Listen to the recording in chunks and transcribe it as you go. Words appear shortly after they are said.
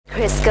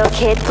Crisco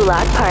Kid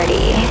Block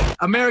Party.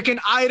 American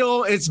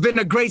Idol. It's been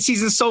a great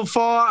season so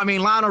far. I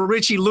mean, Lionel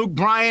Richie, Luke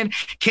Bryan,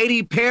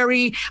 Katy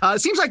Perry.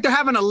 It seems like they're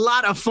having a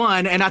lot of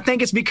fun, and I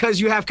think it's because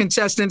you have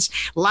contestants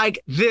like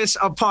this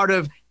a part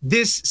of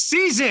this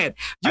season.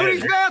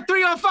 Yurisbel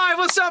 305,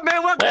 what's up,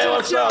 man? Welcome to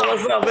the show.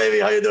 What's up,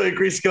 baby? How you doing,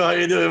 Crisco? How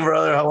you doing,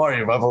 brother? How are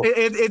you, Bubble?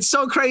 It's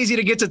so crazy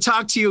to get to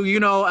talk to you. You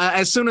know,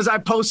 as soon as I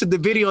posted the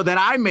video that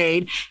I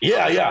made,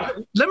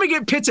 let me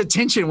get Pitt's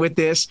attention with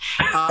this.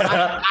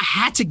 I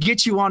had to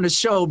get you on the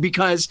show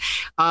because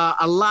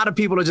a lot of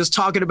people are just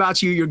talking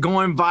about you. You're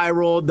going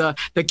viral.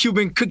 The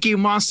Cuban Cookie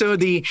Monster,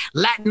 the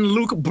Latin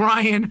Luke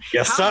Bryan.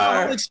 Yes, sir. How's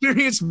the whole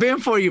experience been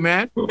for you,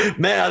 man?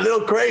 Man, a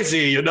little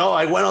crazy. You know,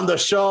 I went on the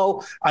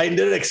show. I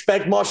didn't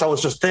expect much. I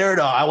was just there.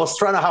 I was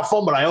trying to have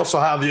fun, but I also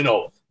have, you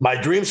know, my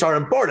dreams are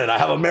important. I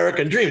have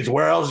American dreams.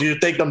 Where else do you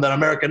take them than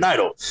American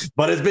Idol?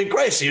 But it's been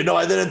crazy. You know,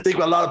 I didn't think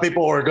a lot of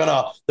people were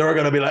gonna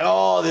be like,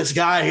 oh, this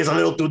guy, he's a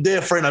little too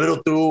different, a little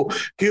too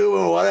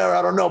Cuban, whatever.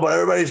 I don't know.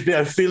 But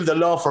I feel the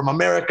love from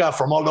America,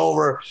 from all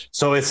over.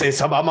 So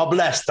I'm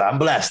blessed. I'm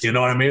blessed. You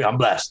know what I mean? I'm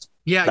blessed.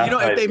 Yeah. That's, you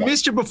know, if they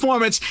missed your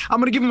performance, I'm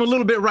gonna give them a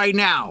little bit right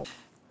now.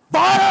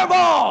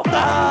 Fireball!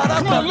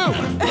 Come on, Luke.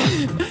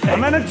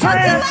 I'm in a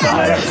trance.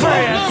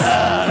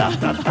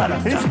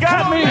 He's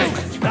got me.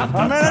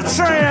 I'm in a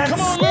trance.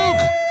 Come on, Luke.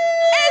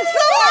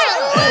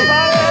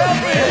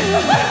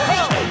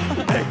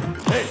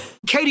 It's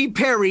Katy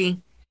Perry.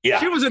 Yeah.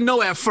 She was a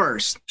no at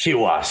first. She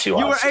was. You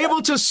were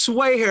able to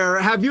sway her.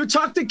 Have you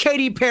talked to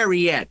Katy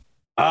Perry yet?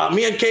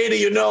 Me and Katy,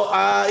 you know,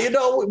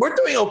 we're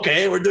doing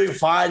okay. We're doing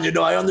fine. You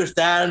know, I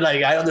understand.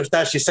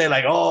 She say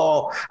like,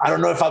 oh, I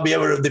don't know if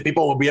the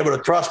people will be able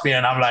to trust me.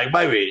 And I'm like,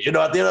 baby, you know,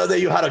 at the end of the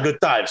day, you had a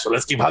good time. So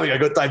let's keep having a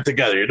good time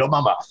together. You know,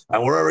 mama.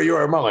 And wherever you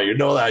are, mama, you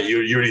know that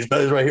Yurisbel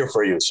is right here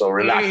for you. So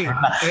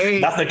relax. Hey.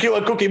 That's the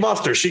Cuban Cookie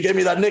Monster. She gave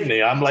me that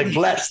nickname. I'm like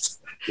blessed.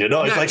 You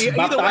know, it's like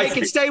either way, it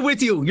can stay with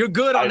you. You're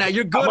good on that.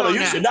 You're good on that. I'm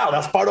gonna use it now.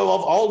 That's part of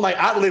all my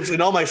ad-libs in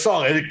all my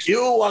songs.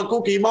 Cuban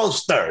Cookie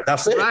Monster.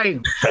 That's it. Right.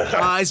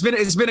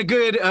 It's been a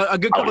good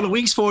couple of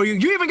weeks for you.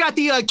 You even got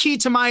the key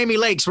to Miami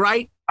Lakes,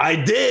 right? I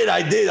did.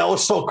 That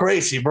was so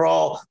crazy,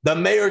 bro. The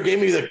mayor gave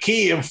me the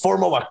key in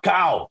form of a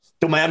cow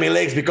to Miami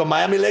Lakes because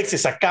Miami Lakes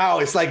is a cow.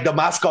 It's like the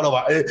mascot of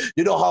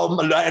you know how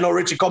I know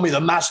Richie called me the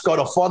mascot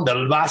of fun. The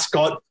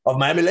mascot of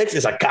Miami Lakes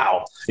is a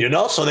cow, you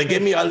know? So they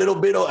gave me a little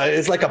bit of,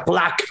 it's like a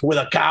plaque with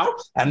a cow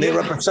and it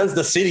represents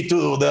the city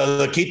to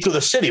the key to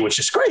the city, which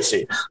is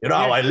crazy. You know,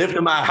 I lived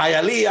in my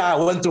Hialeah. I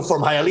went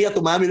from Hialeah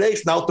to Miami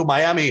Lakes, now to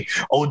Miami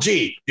OG,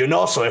 you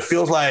know? So I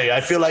feel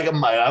like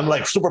I'm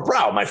like super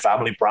proud. My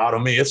family proud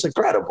of me. It's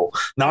incredible.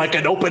 Now I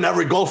can open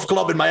every golf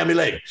club in Miami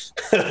Lake.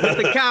 With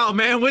the cow,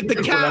 man, with the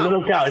cow. With a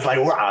little cow. It's like,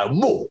 wow,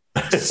 move.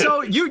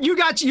 So you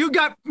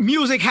got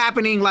music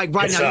happening like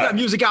right now. Sir. You got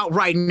music out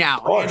right now.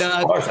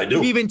 Of course I do.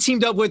 You've even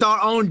teamed up with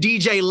our own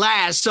DJ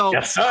Laz. So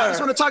yes, sir. I just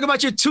want to talk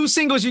about your two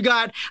singles you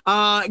got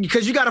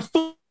because you got a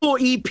full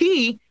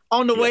EP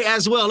on the way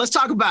as well. Let's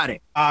talk about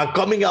it.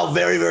 Coming out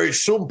very, very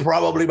soon,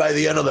 probably by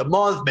the end of the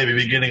month, maybe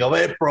beginning of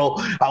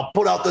April. I'll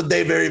put out the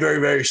day very,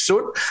 very, very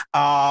soon.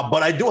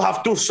 But I do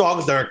have two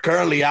songs that are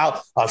currently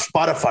out on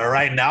Spotify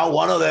right now.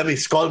 One of them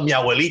is called Mi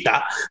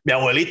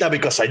Abuelita,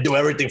 because I do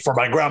everything for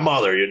my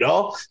grandmother, you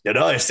know?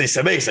 It's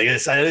amazing.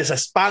 It's a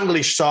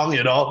Spanglish song,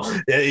 you know?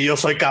 Yo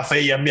soy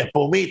café y en mi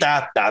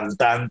espumita, tan,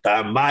 tan,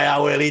 tan, my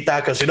abuelita,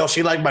 because, you know,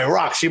 she like my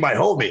rock, she my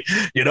homie,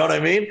 you know what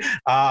I mean?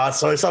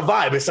 So it's a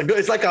vibe. It's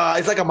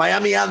like a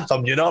Miami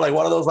anthem, you know, like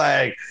one of those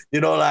you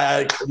know what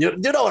I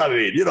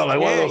mean, you know, like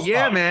one of those.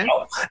 Yeah, man.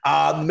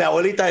 Mi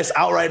Abuelita is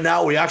out right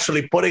now. We're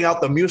actually putting out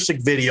the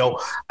music video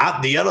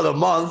at the end of the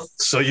month,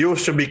 so you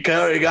should be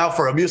carrying out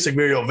for a music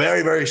video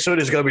very, very soon.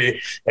 It's gonna be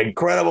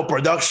incredible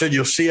production.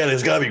 You'll see it.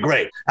 It's gonna be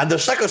great. And the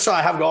second song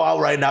I have go out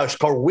right now is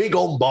called We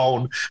Gon'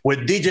 Bone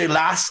with DJ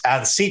Laz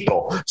and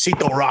Cito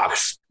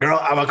Rocks. Girl,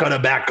 I'm gonna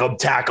back come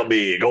tackle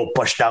me. Go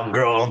push down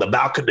girl on the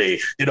balcony.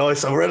 You know,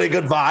 it's a really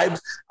good vibe.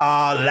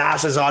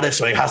 Laz is on it,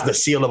 so he has the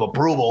seal of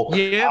approval.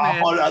 Yeah,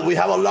 man. But we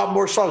have a lot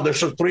more songs. There's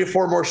 3 or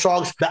 4 more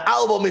songs. The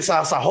album is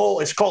as a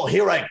whole, it's called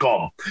Here I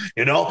Come,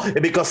 you know,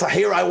 because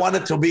here I want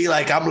it to be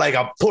like, I'm like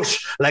a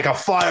push, like a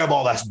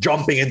fireball that's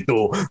jumping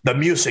into the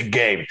music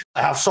game.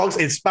 I have songs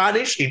in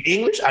Spanish, in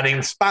English, and in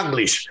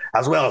Spanglish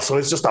as well. So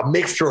it's just a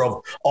mixture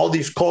of all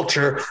these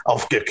culture,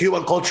 of the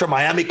Cuban culture,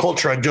 Miami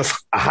culture, and just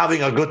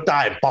having a good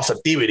time.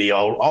 Positivity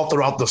all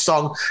throughout the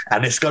song,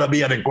 and it's gonna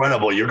be an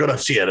incredible. You're gonna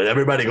see it, and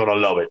everybody gonna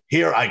love it.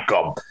 Here I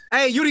come.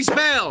 Hey,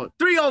 Yurisbel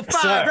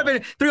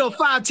 305,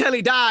 305 till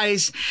he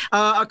dies.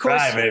 Of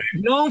course,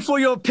 known for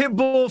your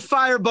Pitbull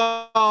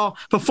Fireball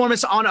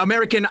performance on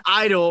American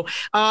Idol.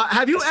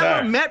 Have you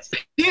ever met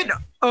Pitt?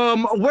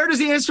 Where does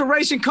the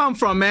inspiration come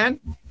from,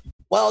 man?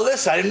 Well,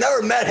 listen, I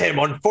never met him,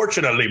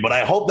 unfortunately, but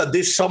I hope that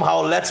this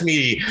somehow lets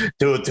me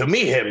to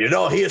meet him. You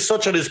know, he is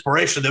such an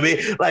inspiration to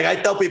me. Like I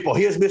tell people,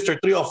 he is Mr.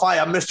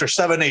 305, I'm Mr.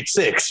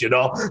 786, you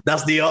know,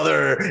 that's the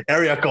other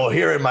area code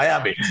here in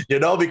Miami, you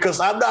know,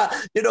 because I'm not,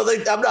 you know,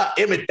 I'm not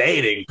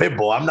imitating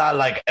Pitbull. I'm not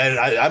like, and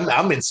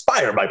I'm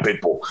inspired by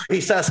Pitbull. He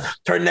says,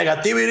 turn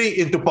negativity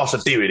into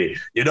positivity.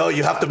 You know,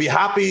 you have to be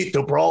happy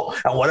to pro,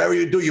 and whatever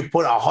you do, you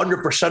put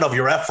 100% of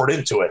your effort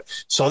into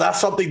it. So that's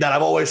something that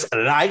I've always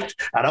liked,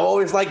 and I've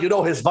always liked, you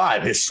know, his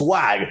vibe, his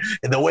swag,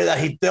 and the way that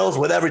he deals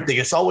with everything.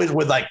 It's always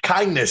with like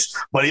kindness,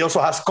 but he also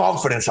has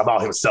confidence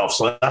about himself.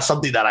 So that's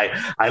something that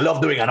I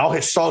love doing. And all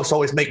his songs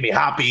always make me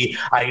happy.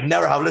 I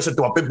never have listened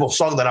to a Pitbull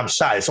song that I'm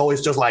sad. It's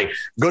always just like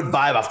good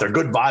vibe after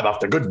good vibe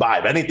after good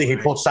vibe. Anything he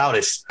puts out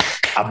is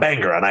a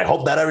banger. And I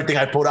hope that everything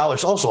I put out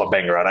is also a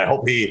banger. And I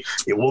hope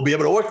we'll be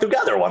able to work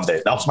together one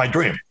day. That's my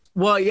dream.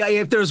 Well, yeah,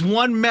 if there's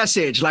one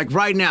message like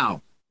right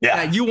now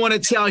that you want to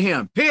tell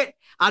him, Pitt,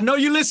 I know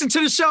you listen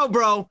to the show,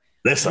 bro.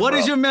 Listen, what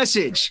is your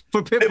message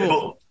for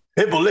Pitbull?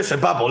 Pitbull, listen,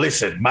 Papo,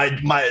 listen.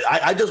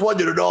 I just want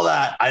you to know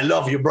that I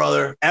love you,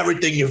 brother.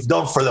 Everything you've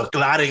done for the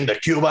Latin, the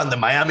Cuban, the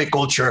Miami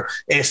culture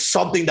is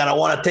something that I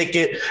want to take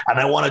it, and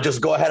I want to just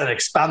go ahead and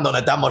expand on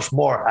it that much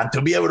more. And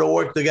to be able to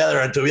work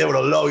together and to be able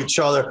to love each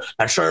other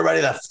and show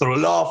everybody that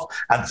through love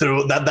and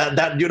through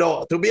that you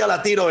know, to be a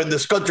Latino in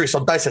this country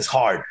sometimes it's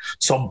hard.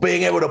 So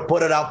being able to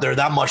put it out there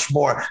that much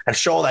more and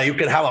show that you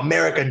can have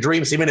American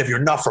dreams even if you're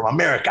not from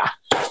America.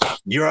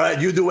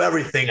 You do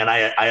everything, and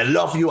I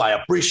love you. I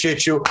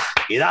appreciate you.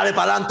 Y dale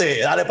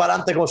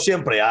pa'lante como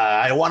siempre.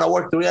 I want to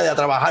work together, a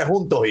trabajar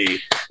juntos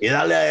y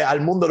darle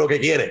al mundo lo que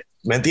quiere.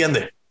 ¿Me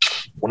entiendes?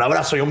 Un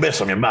abrazo y un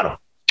beso, mi hermano.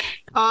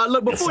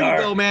 Look, before you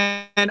go,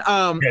 man,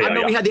 I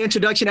know we had the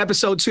introduction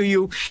episode to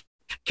you.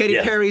 Katy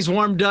Perry's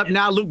warmed up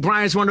now. Luke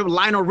Bryan's warmed up.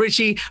 Lionel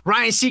Richie,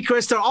 Ryan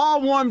Seacrest, they're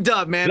all warmed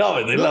up, man.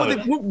 They love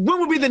it. When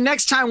will be the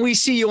next time we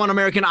see you on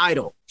American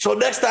Idol? So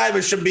next time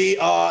it should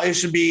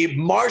be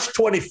March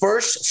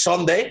 21st,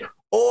 Sunday,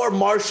 or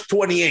March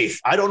 28th.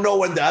 I don't know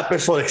when the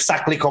episode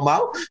exactly come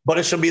out, but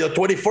it should be the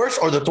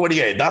 21st or the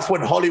 28th. That's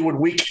when Hollywood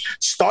Week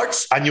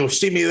starts, and you'll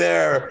see me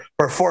there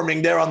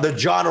performing there on the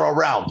genre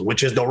round,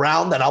 which is the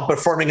round, and I'm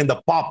performing in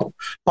the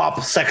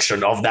pop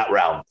section of that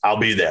round. I'll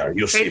be there.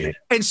 You'll see me.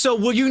 And so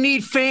will you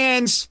need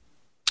fans?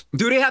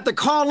 Do they have to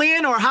call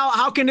in, or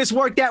how can this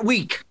work that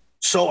week?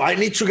 So I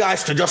need you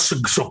guys to just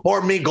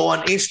support me. Go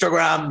on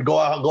Instagram, go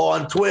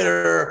on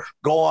Twitter,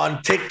 go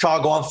on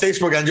TikTok, go on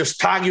Facebook, and just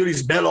tag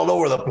Yurisbel all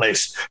over the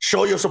place.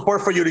 Show your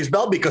support for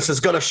Yurisbel, because it's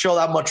going to show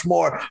that much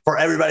more for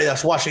everybody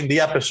that's watching the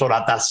episode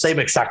at that same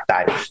exact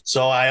time.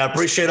 So I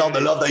appreciate all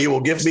the love that you will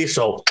give me.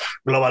 So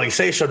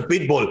globalization,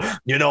 Pitbull,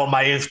 you know,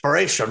 my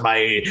inspiration,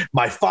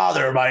 my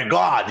father, my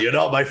God, you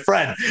know, my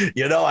friend,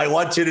 you know, I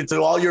want you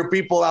to all your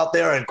people out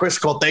there, and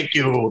Crisco, thank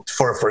you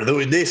for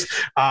doing this.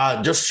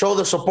 Just show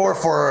the support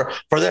for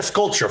this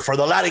culture, for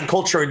the Latin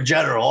culture in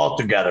general, all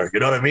together.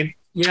 You know what I mean?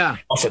 Yeah.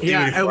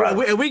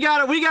 And we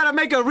gotta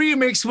make a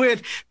remix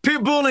with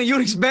Pitbull and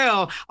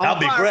Yurisbel.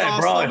 That'd be great,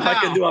 bro. Somehow. If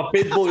I can do a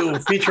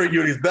Pitbull featuring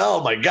Yurisbel,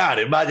 oh my God,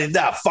 imagine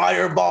that.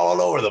 Fireball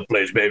all over the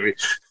place, baby.